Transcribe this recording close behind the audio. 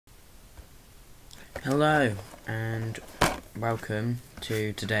Hello and welcome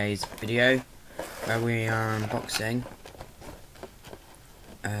to today's video where we are unboxing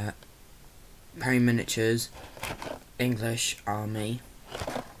Perry Miniatures English Army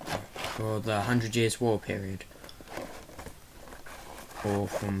for the 100 Years War period, or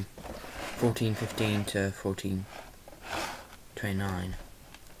from 1415 to 1429,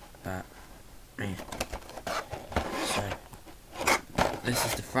 but yeah. So this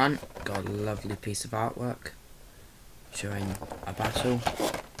is the front, got a lovely piece of artwork showing a battle.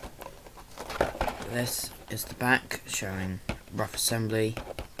 This is the back, showing rough assembly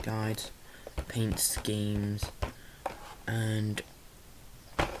guides, paint schemes and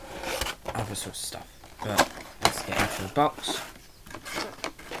other sorts of stuff. But let's get into the box.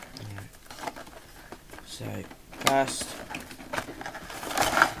 So first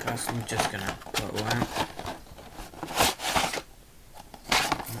I'm just gonna pull it all out.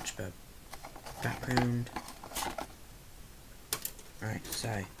 Much better background. Right,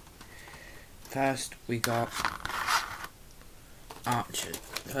 so first we got archers.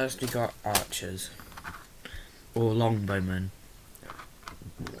 Or longbowmen.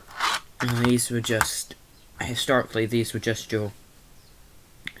 And these were just, historically these were just your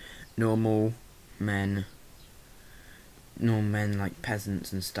normal men like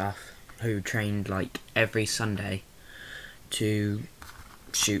peasants and stuff, who trained like every Sunday to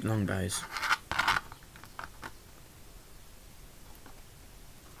shoot longbows.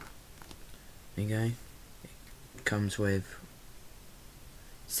 There you go. It comes with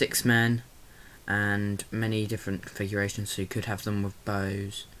 6 men and many different configurations, so you could have them with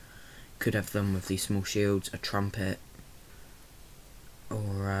bows, could have them with these small shields, a trumpet,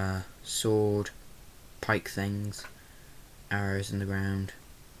 or a sword, pike things, arrows in the ground,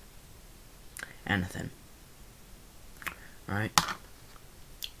 anything. Right,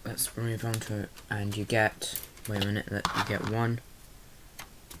 let's move on to it, and you get, wait a minute, you get 1,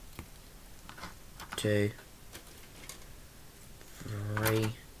 2, 3,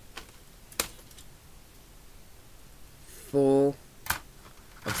 4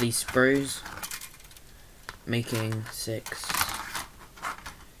 of these sprues, making 6,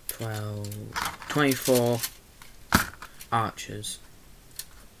 12, 24 archers.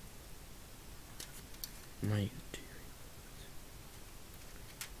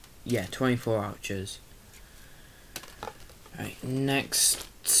 Yeah, 24 archers. Right, next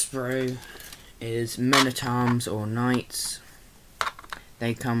sprue is men-at-arms or knights.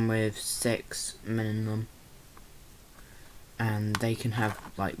 They come with 6 minimum, and they can have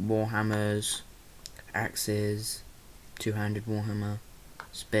like warhammers, axes, two-handed warhammer,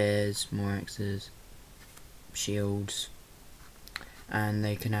 spears, more axes, shields, and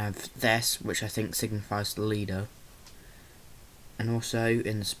they can have this, which I think signifies the leader. And also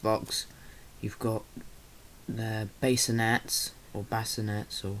in this box you've got the bassinets, or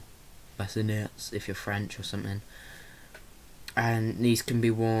bassinets if you're French or something, and these can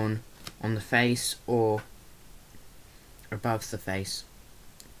be worn on the face or above the face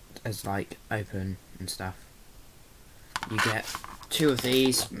as like open and stuff. You get 2 of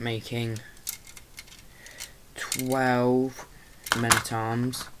these, making 12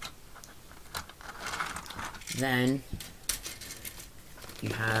 men-at-arms. Then you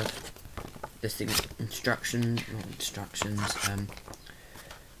have this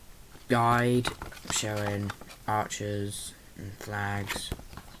guide showing archers and flags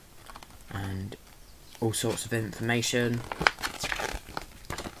and all sorts of information.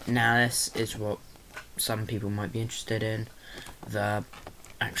 Now this is what some people might be interested in, the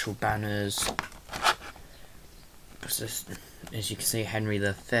actual banners. As you can see, Henry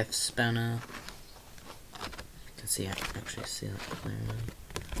V's banner. You can see, actually see that clearly.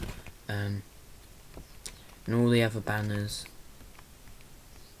 And all the other banners.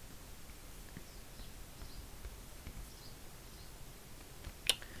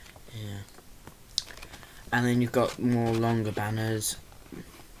 Yeah. And then you've got more longer banners,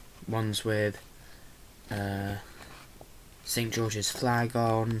 ones with St. George's flag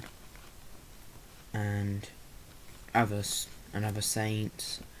on, and other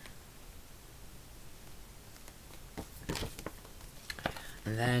saints.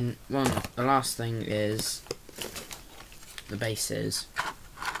 And then the last thing is the bases.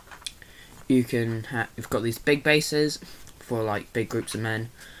 You've got these big bases for like big groups of men,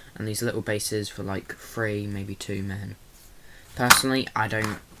 and these little bases for like 3, maybe 2 men. Personally, I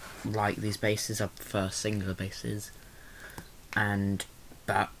don't like these bases. I prefer singular bases,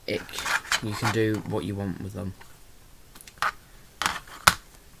 but you can do what you want with them.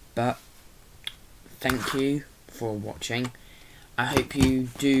 But thank you for watching. I hope you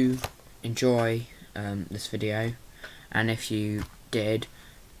do enjoy this video, and if you did,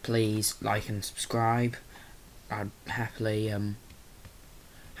 please like and subscribe. I'd happily I'm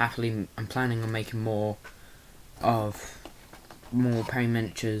planning on making more Perry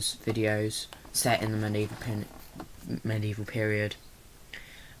Miniatures videos set in the medieval period,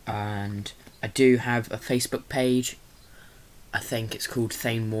 and I do have a Facebook page. I think it's called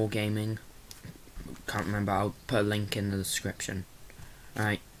Thane Wargaming. Can't remember. I'll put a link in the description.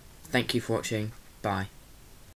 Alright, thank you for watching. Bye.